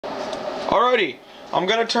Alrighty, I'm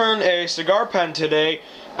gonna turn a cigar pen today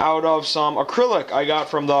out of some acrylic I got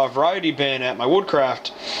from the variety bin at my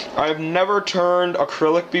Woodcraft. I've never turned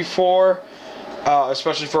acrylic before,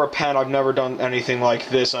 especially for a pen. I've never done anything like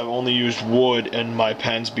this. I've only used wood in my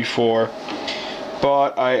pens before.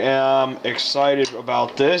 But I am excited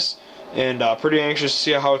about this and pretty anxious to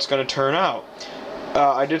see how it's going to turn out.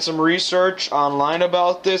 I did some research online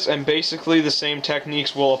about this, and basically the same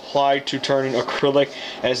techniques will apply to turning acrylic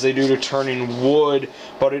as they do to turning wood,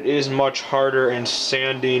 but it is much harder and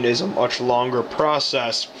sanding is a much longer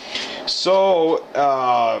process. So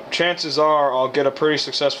chances are I'll get a pretty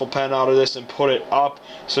successful pen out of this and put it up,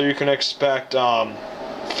 so you can expect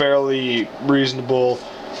fairly reasonable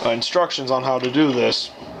instructions on how to do this.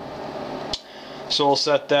 So we'll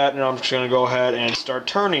set that, and I'm just going to go ahead and start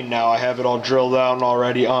turning now. I have it all drilled out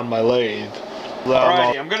already on my lathe.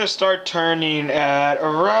 Alrighty, I'm going to start turning at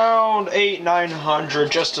around 800-900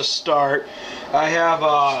 just to start. I have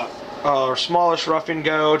a smallish roughing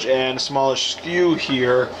gouge and a smallish skew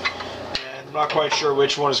here. And I'm not quite sure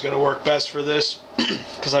which one is going to work best for this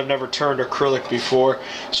because I've never turned acrylic before.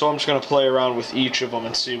 So I'm just going to play around with each of them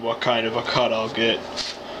and see what kind of a cut I'll get.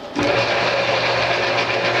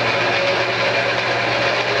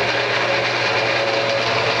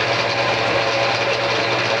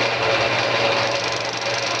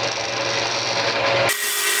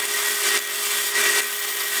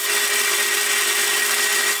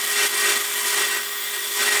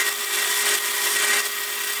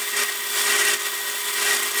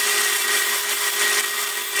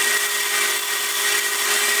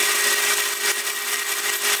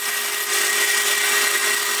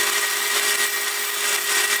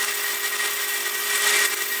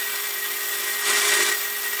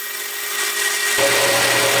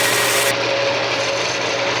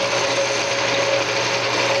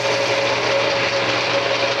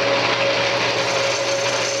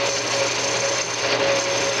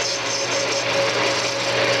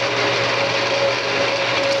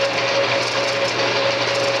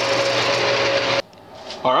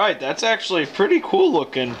 Alright, that's actually pretty cool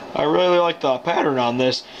looking. I really like the pattern on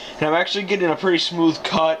this. And I'm actually getting a pretty smooth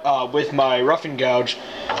cut with my roughing gouge.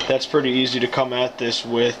 That's pretty easy to come at this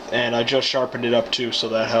with, and I just sharpened it up too, so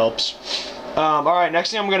that helps. Alright,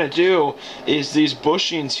 next thing I'm going to do is these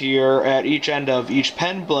bushings here at each end of each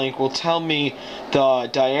pen blank will tell me the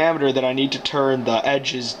diameter that I need to turn the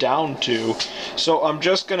edges down to. So I'm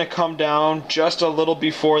just going to come down just a little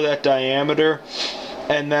before that diameter,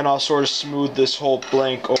 and then I'll sort of smooth this whole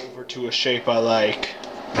blank over to a shape I like.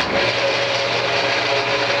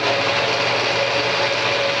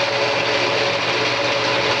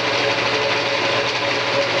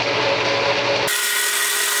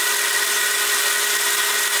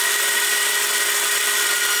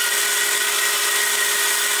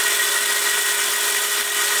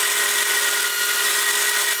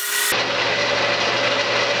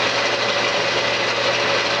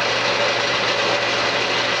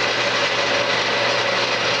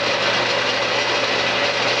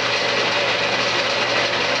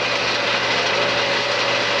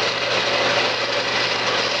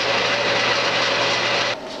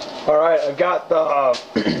 Alright, I've got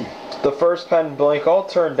the first pen blank all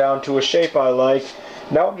turned down to a shape I like.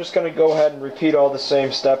 Now I'm just going to go ahead and repeat all the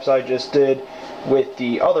same steps I just did with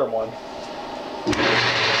the other one.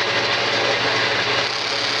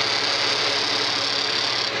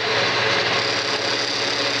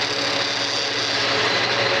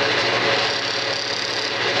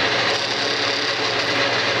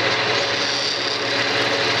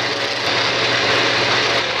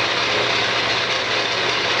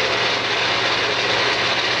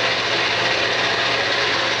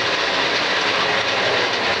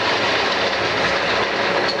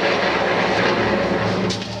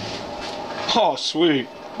 Oh, sweet.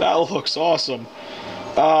 That looks awesome.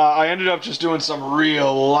 I ended up just doing some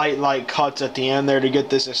real light cuts at the end there to get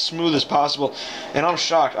this as smooth as possible. And I'm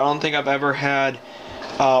shocked. I don't think I've ever had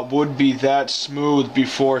wood be that smooth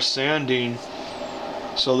before sanding.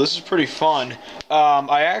 So this is pretty fun.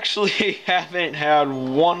 I actually haven't had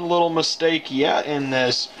one little mistake yet in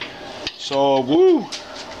this. So, woo!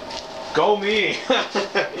 Go me!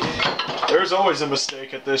 There's always a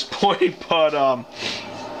mistake at this point, but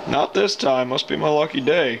not this time. Must be my lucky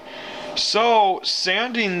day. So,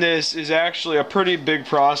 sanding this is actually a pretty big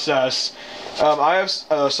process. I have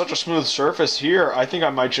such a smooth surface here, I think I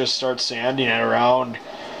might just start sanding at around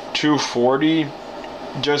 240.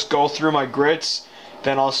 Just go through my grits,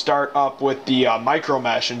 then I'll start up with the micro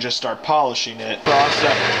mesh and just start polishing it.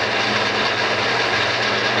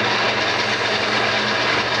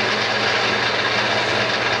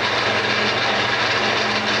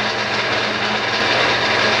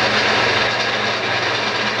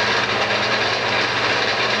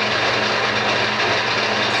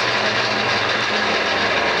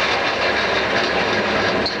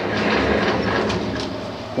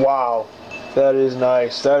 Wow, that is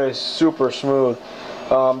nice. That is super smooth.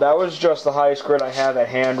 That was just the highest grit I have at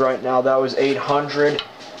hand right now. That was 800.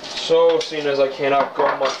 So, seeing as I cannot go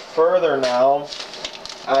much further now,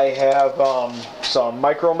 I have some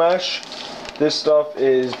micro mesh. This stuff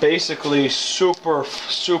is basically super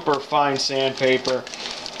fine sandpaper,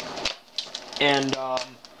 and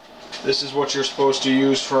this is what you're supposed to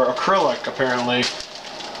use for acrylic, apparently.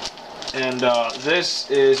 And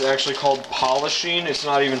this is actually called polishing. It's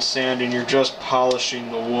not even sanding, you're just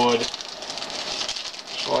polishing the wood.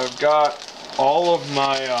 So I've got all of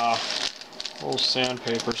my little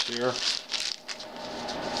sandpapers here.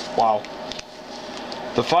 Wow.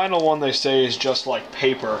 The final one, they say, is just like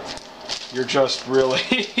paper. You're just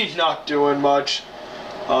really not doing much.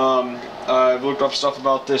 I've looked up stuff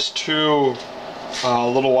about this too a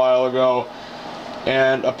little while ago,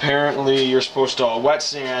 and apparently you're supposed to wet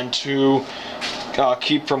sand to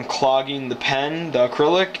keep from clogging the pen, the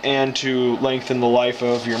acrylic, and to lengthen the life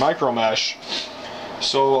of your micro mesh.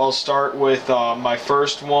 So I'll start with my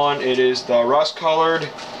first one. It is the rust colored.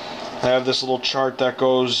 I have this little chart that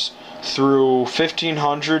goes through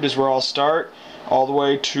 1500 is where I'll start, all the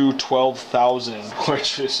way to 12,000,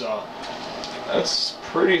 which is that's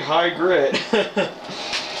pretty high grit.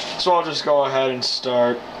 So I'll just go ahead and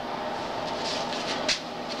start.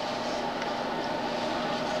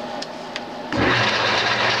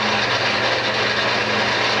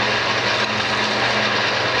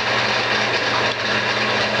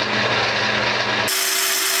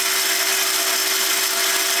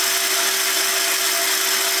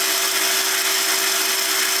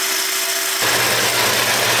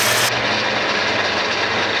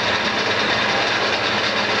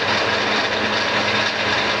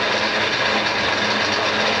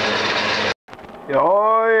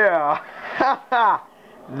 Oh yeah,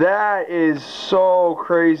 that is so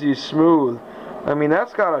crazy smooth. I mean,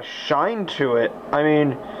 that's got a shine to it. I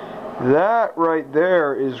mean, that right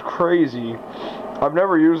there is crazy. I've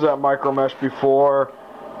never used that micro mesh before,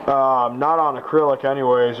 not on acrylic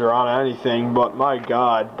anyways, or on anything, but my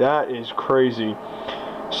god, that is crazy.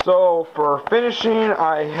 So for finishing,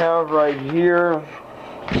 I have right here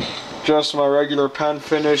just my regular pen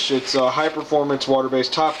finish. It's a high performance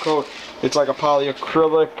water-based top coat. It's like a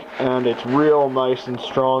polyacrylic, and it's real nice and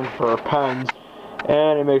strong for pens,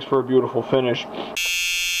 and it makes for a beautiful finish.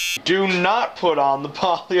 Do not put on the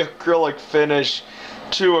polyacrylic finish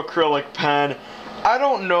to acrylic pen. I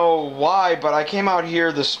don't know why, but I came out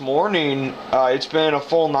here this morning. It's been a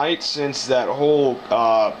full night since that whole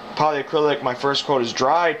polyacrylic, my first coat, is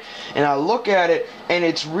dried, and I look at it and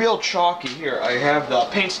it's real chalky. Here, I have the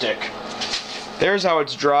paint stick. There's how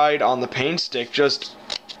it's dried on the paint stick, just,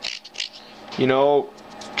 you know,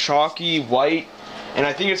 chalky white. And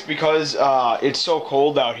I think it's because it's so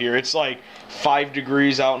cold out here. It's like 5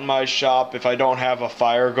 degrees out in my shop if I don't have a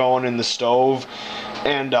fire going in the stove,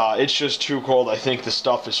 and it's just too cold. I think the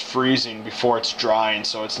stuff is freezing before it's drying,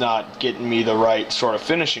 so it's not getting me the right sort of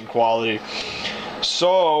finishing quality.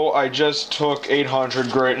 So I just took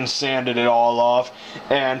 800 grit and sanded it all off.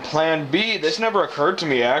 And plan B, this never occurred to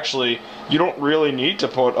me actually, you don't really need to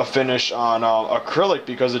put a finish on acrylic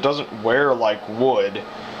because it doesn't wear like wood.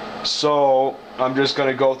 So I'm just going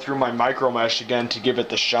to go through my micro mesh again to give it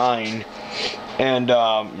the shine. And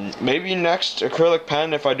maybe next acrylic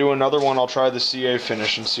pen, if I do another one, I'll try the CA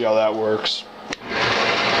finish and see how that works.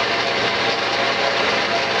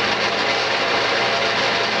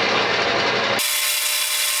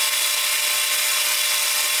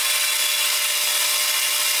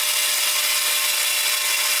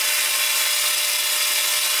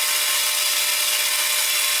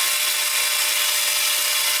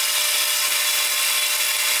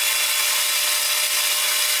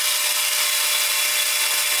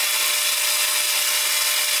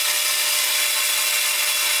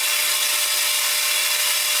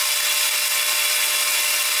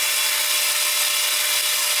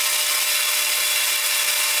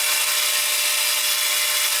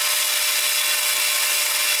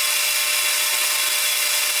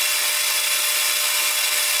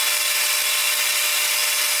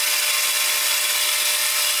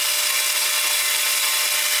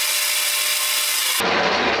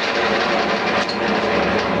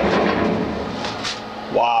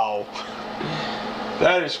 Wow,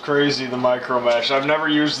 that is crazy, the micro mesh. I've never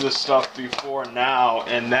used this stuff before now,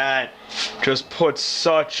 and that just puts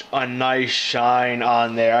such a nice shine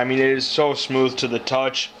on there. I mean, it is so smooth to the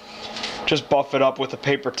touch. Just buff it up with a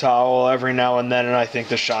paper towel every now and then, and I think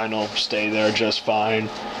the shine will stay there just fine.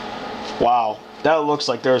 Wow, that looks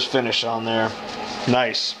like there's finish on there.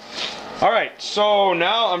 Nice. Alright, so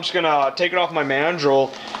now I'm just gonna take it off my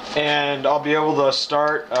mandrel and I'll be able to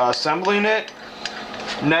start assembling it.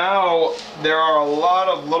 Now, there are a lot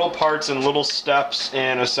of little parts and little steps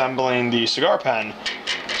in assembling the cigar pen.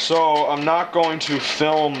 So I'm not going to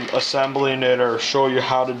film assembling it or show you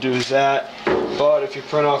how to do that. But if you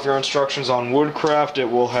print off your instructions on Woodcraft, it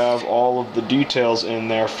will have all of the details in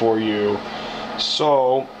there for you.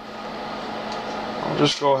 So I'll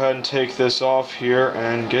just go ahead and take this off here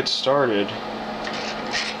and get started.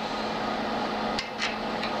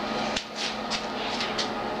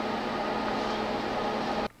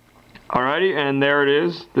 Alrighty, and there it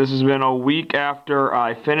is. This has been a week after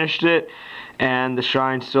I finished it, and the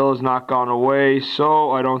shine still has not gone away,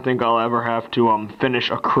 so I don't think I'll ever have to finish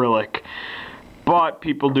acrylic. But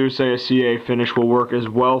people do say a CA finish will work as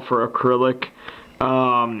well for acrylic.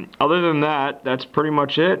 Other than that, that's pretty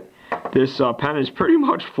much it. This pen is pretty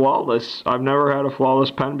much flawless. I've never had a flawless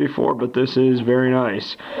pen before, but this is very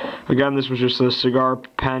nice. Again, this was just a cigar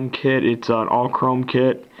pen kit. It's an all-chrome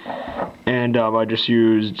kit. And I just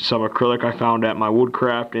used some acrylic I found at my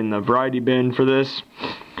Woodcraft in the variety bin for this.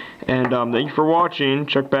 And thank you for watching.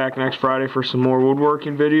 Check back next Friday for some more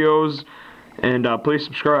woodworking videos. And please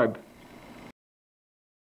subscribe.